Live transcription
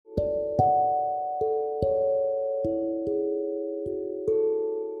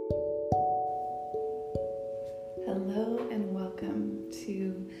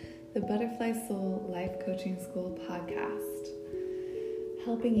to the Butterfly Soul Life Coaching School podcast,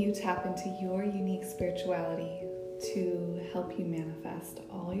 helping you tap into your unique spirituality to help you manifest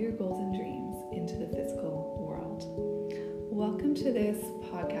all your goals and dreams into the physical world. Welcome to this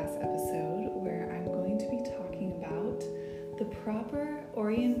podcast episode where I'm going to be talking about the proper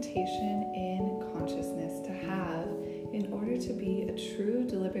orientation in consciousness to have in order to be a true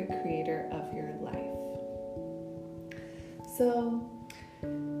deliberate creator of your life. So,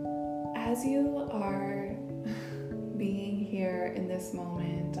 as you are being here in this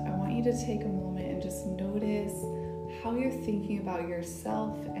moment, I want you to take a moment and just notice how you're thinking about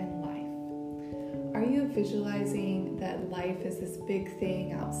yourself and life. Are you visualizing that life is this big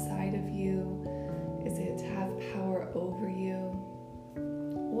thing outside of you? Is it to have power over you?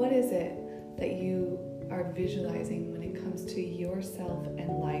 What is it that you are visualizing when it comes to yourself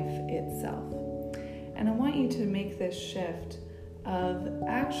and life itself? And I want you to make this shift of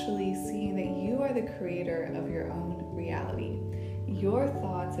actually seeing that you are the creator of your own reality. Your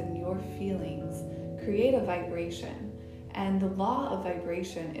thoughts and your feelings create a vibration, and the law of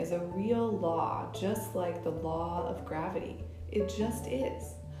vibration is a real law, just like the law of gravity. It just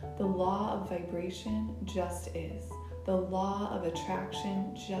is. The law of vibration just is. The law of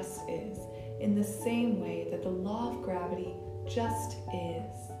attraction just is. In the same way that the law of gravity just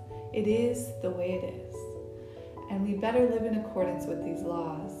is. It is the way it is. And we better live in accordance with these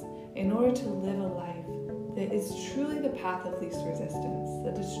laws in order to live a life that is truly the path of least resistance,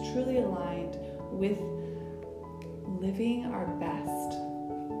 that is truly aligned with living our best.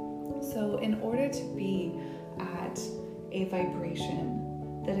 So in order to be at a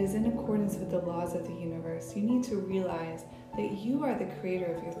vibration that is in accordance with the laws of the universe, you need to realize that you are the creator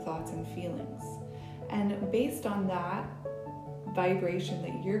of your thoughts and feelings. And based on that vibration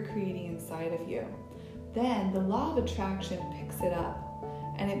that you're creating inside of you, then the law of attraction picks it up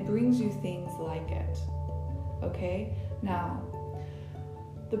and it brings you things like it. Okay? Now,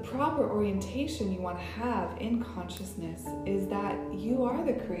 the proper orientation you want to have in consciousness is that you are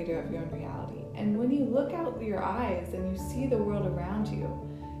the creator of your own reality. And when you look out your eyes and you see the world around you,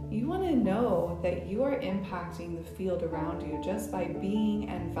 you want to know that you are impacting the field around you just by being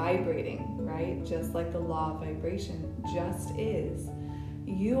and vibrating, right? Just like the law of vibration just is.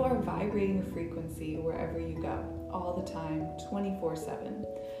 You are vibrating a frequency wherever you go, all the time, 24/7.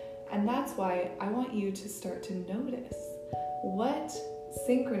 And that's why I want you to start to notice what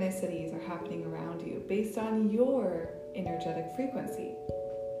synchronicities are happening around you based on your energetic frequency.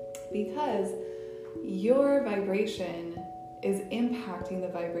 Because your vibration is impacting the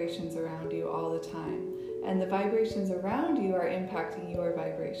vibrations around you all the time. And the vibrations around you are impacting your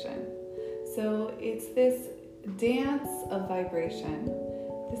vibration. So it's this dance of vibration,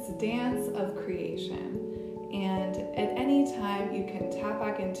 this dance of creation. And at any time you can tap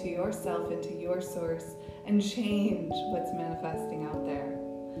back into yourself, into your source, and change what's manifesting out there.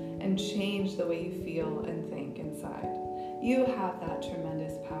 And change the way you feel and think inside. You have that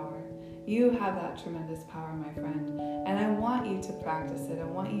tremendous power. You have that tremendous power, my friend. And I want you to practice it. I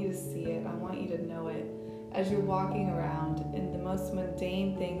want you to see it. I want you to know it. As you're walking around in the most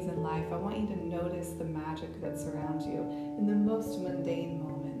mundane things in life, I want you to notice the magic that surrounds you in the most mundane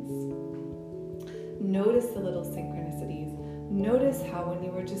moments. Notice the little synchronicities. Notice how when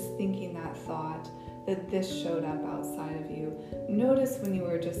you were just thinking that thought, that this showed up outside of you. Notice when you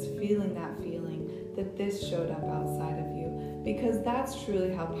were just feeling that feeling, that this showed up outside of you. Because that's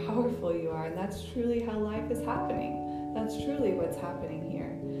truly how powerful you are, and that's truly how life is happening. That's truly what's happening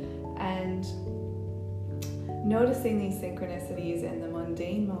here. And noticing these synchronicities in the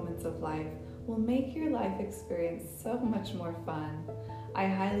mundane moments of life will make your life experience so much more fun. I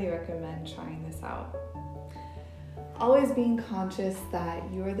highly recommend trying this out. Always being conscious that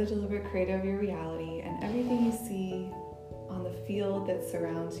you are the deliberate creator of your reality, and everything you see on the field that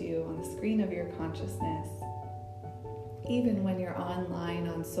surrounds you, on the screen of your consciousness, even when you're online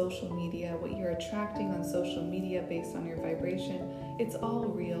on social media, what you're attracting on social media based on your vibration, it's all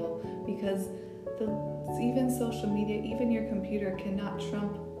real, because even social media, even your computer cannot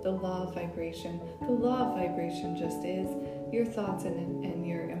trump the law of vibration. The law of vibration just is. Your thoughts and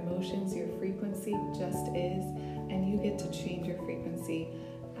your emotions, your frequency just is, and you get to change your frequency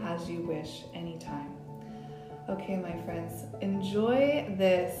as you wish anytime. Okay, my friends, enjoy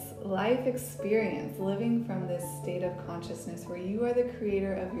this life experience, living from this state of consciousness where you are the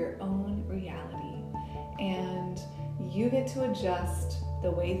creator of your own reality, and you get to adjust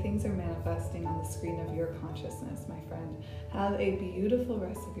the way things are manifesting on the screen of your consciousness, my friend. Have a beautiful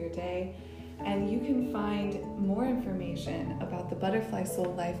rest of your day, And you can find more information about the Butterfly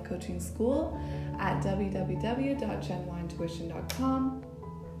Soul Life Coaching School at www.genwintuition.com.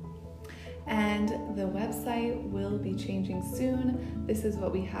 And the website will be changing soon. This is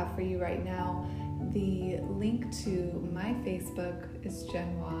what we have for you right now. The link to my Facebook is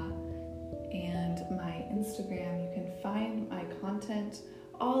Genwa, and my Instagram, you can find my content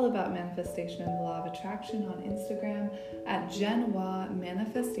all about manifestation and the law of attraction on Instagram at Genwa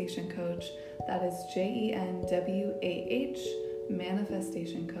Manifestation Coach. That is JENWAH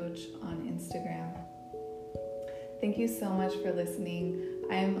Manifestation Coach on Instagram. Thank you so much for listening.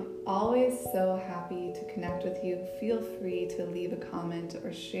 I am always so happy to connect with you. Feel free to leave a comment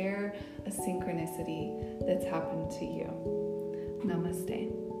or share a synchronicity that's happened to you.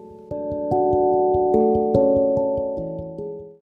 Namaste.